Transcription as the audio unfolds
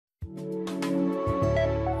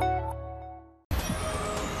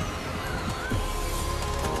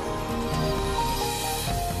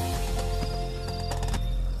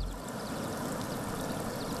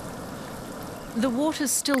The waters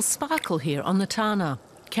still sparkle here on the Tana,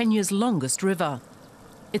 Kenya's longest river.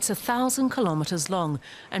 It's 1,000 kilometres long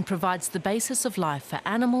and provides the basis of life for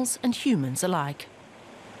animals and humans alike.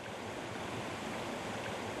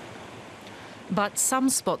 But some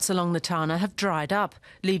spots along the Tana have dried up,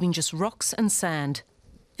 leaving just rocks and sand.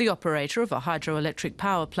 The operator of a hydroelectric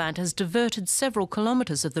power plant has diverted several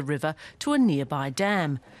kilometres of the river to a nearby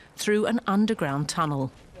dam through an underground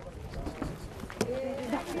tunnel.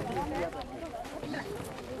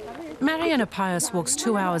 Mariana Pius walks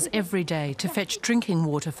 2 hours every day to fetch drinking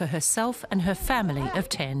water for herself and her family of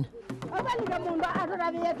 10.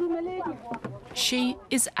 She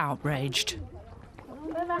is outraged.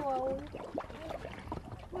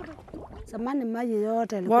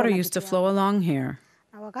 Water used to flow along here,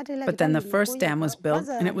 but then the first dam was built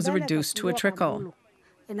and it was reduced to a trickle.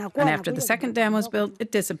 And after the second dam was built,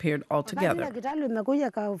 it disappeared altogether.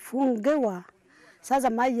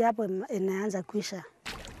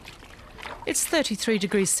 It's 33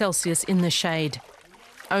 degrees Celsius in the shade.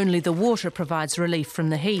 Only the water provides relief from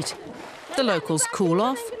the heat. The locals cool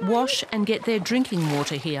off, wash and get their drinking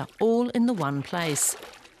water here, all in the one place.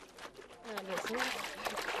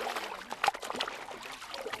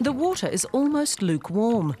 The water is almost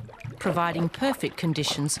lukewarm, providing perfect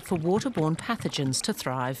conditions for waterborne pathogens to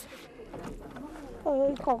thrive.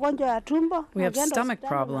 We have stomach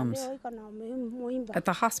problems. At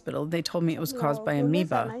the hospital, they told me it was caused by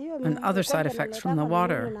amoeba and other side effects from the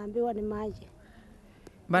water.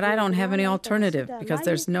 But I don't have any alternative because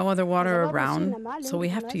there's no other water around, so we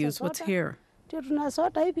have to use what's here. Lydia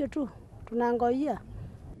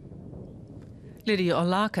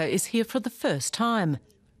Olaka is here for the first time.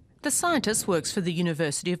 The scientist works for the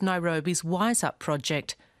University of Nairobi's Wise Up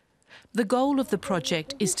project. The goal of the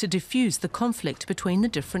project is to diffuse the conflict between the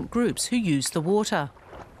different groups who use the water.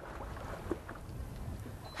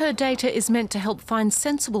 Her data is meant to help find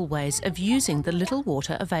sensible ways of using the little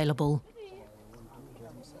water available.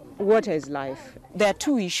 Water is life. There are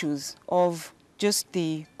two issues of just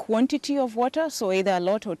the quantity of water, so either a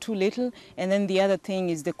lot or too little, and then the other thing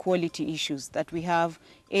is the quality issues, that we have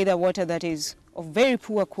either water that is of very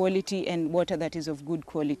poor quality and water that is of good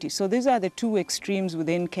quality. So these are the two extremes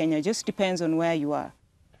within Kenya. It just depends on where you are.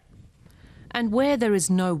 And where there is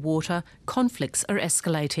no water, conflicts are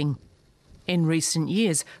escalating. In recent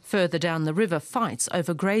years, further down the river, fights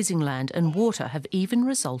over grazing land and water have even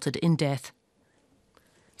resulted in death.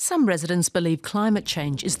 Some residents believe climate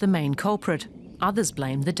change is the main culprit. Others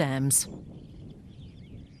blame the dams.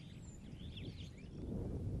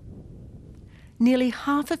 Nearly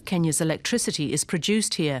half of Kenya's electricity is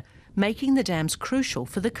produced here, making the dams crucial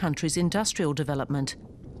for the country's industrial development.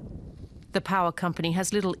 The power company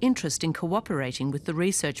has little interest in cooperating with the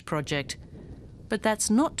research project, but that's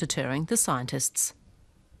not deterring the scientists.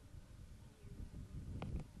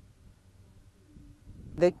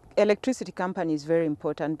 The electricity company is very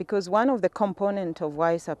important because one of the components of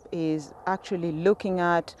WISEUP is actually looking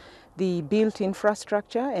at the built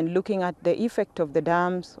infrastructure and looking at the effect of the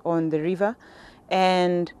dams on the river.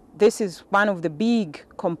 And this is one of the big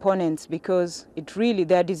components because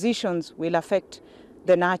their decisions will affect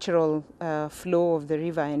the natural flow of the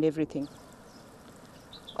river and everything.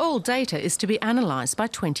 All data is to be analysed by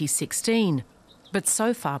 2016, but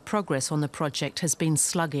so far progress on the project has been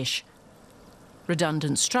sluggish.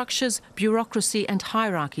 Redundant structures, bureaucracy and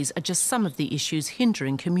hierarchies are just some of the issues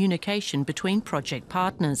hindering communication between project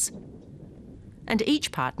partners. And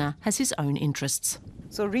each partner has his own interests.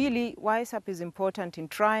 So really, WISEUP is important in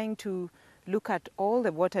trying to look at all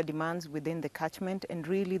the water demands within the catchment and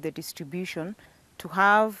really the distribution to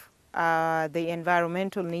have the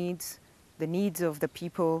environmental needs, the needs of the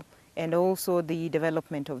people, and also the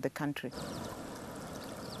development of the country.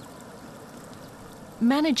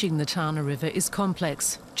 Managing the Tana River is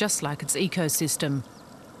complex, just like its ecosystem.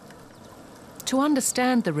 To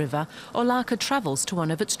understand the river, Olaka travels to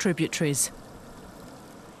one of its tributaries.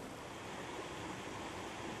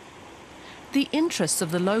 The interests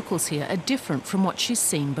of the locals here are different from what she's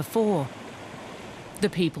seen before. The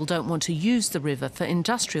people don't want to use the river for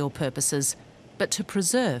industrial purposes, but to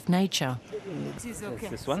preserve nature.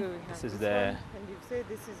 This one. This is the. And you say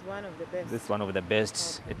this is one of the best. This is one of the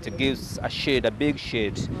best. It gives a shade, a big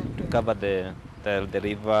shade, to cover the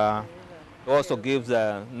river. It also gives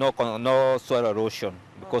no soil erosion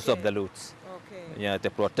because of the roots. Okay. Yeah,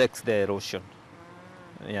 it protects the erosion.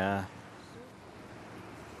 Yeah.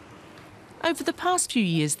 Over the past few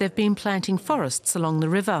years, they've been planting forests along the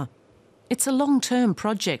river. It's a long-term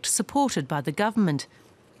project supported by the government.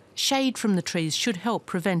 Shade from the trees should help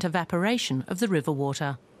prevent evaporation of the river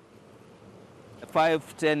water.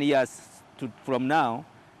 5-10 years from now,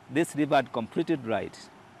 this river had completely dried.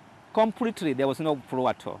 Completely, there was no flow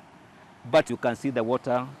at all. But you can see the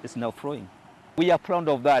water is now flowing. We are proud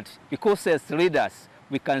of that because as leaders,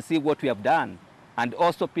 we can see what we have done. And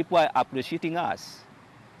also people are appreciating us.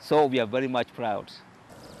 So we are very much proud.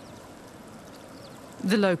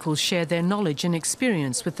 The locals share their knowledge and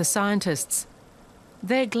experience with the scientists.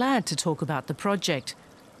 They're glad to talk about the project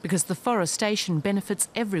because the forestation benefits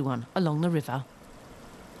everyone along the river.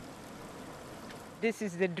 This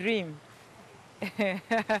is the dream,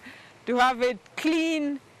 to have it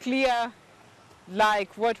clean, clear,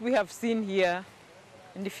 like what we have seen here.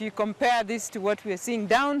 And if you compare this to what we are seeing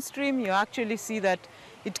downstream, you actually see that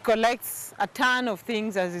it collects a ton of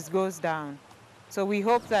things as it goes down. So we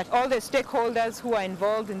hope that all the stakeholders who are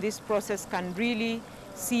involved in this process can really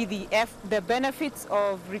see the benefits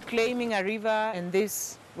of reclaiming a river, and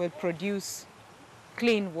this will produce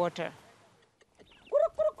clean water.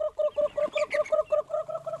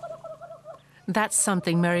 That's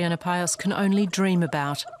something Mariana Payos can only dream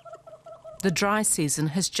about. The dry season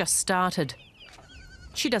has just started.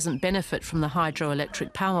 She doesn't benefit from the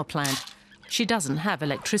hydroelectric power plant. She doesn't have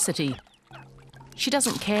electricity. She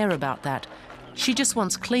doesn't care about that. She just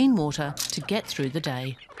wants clean water to get through the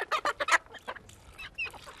day.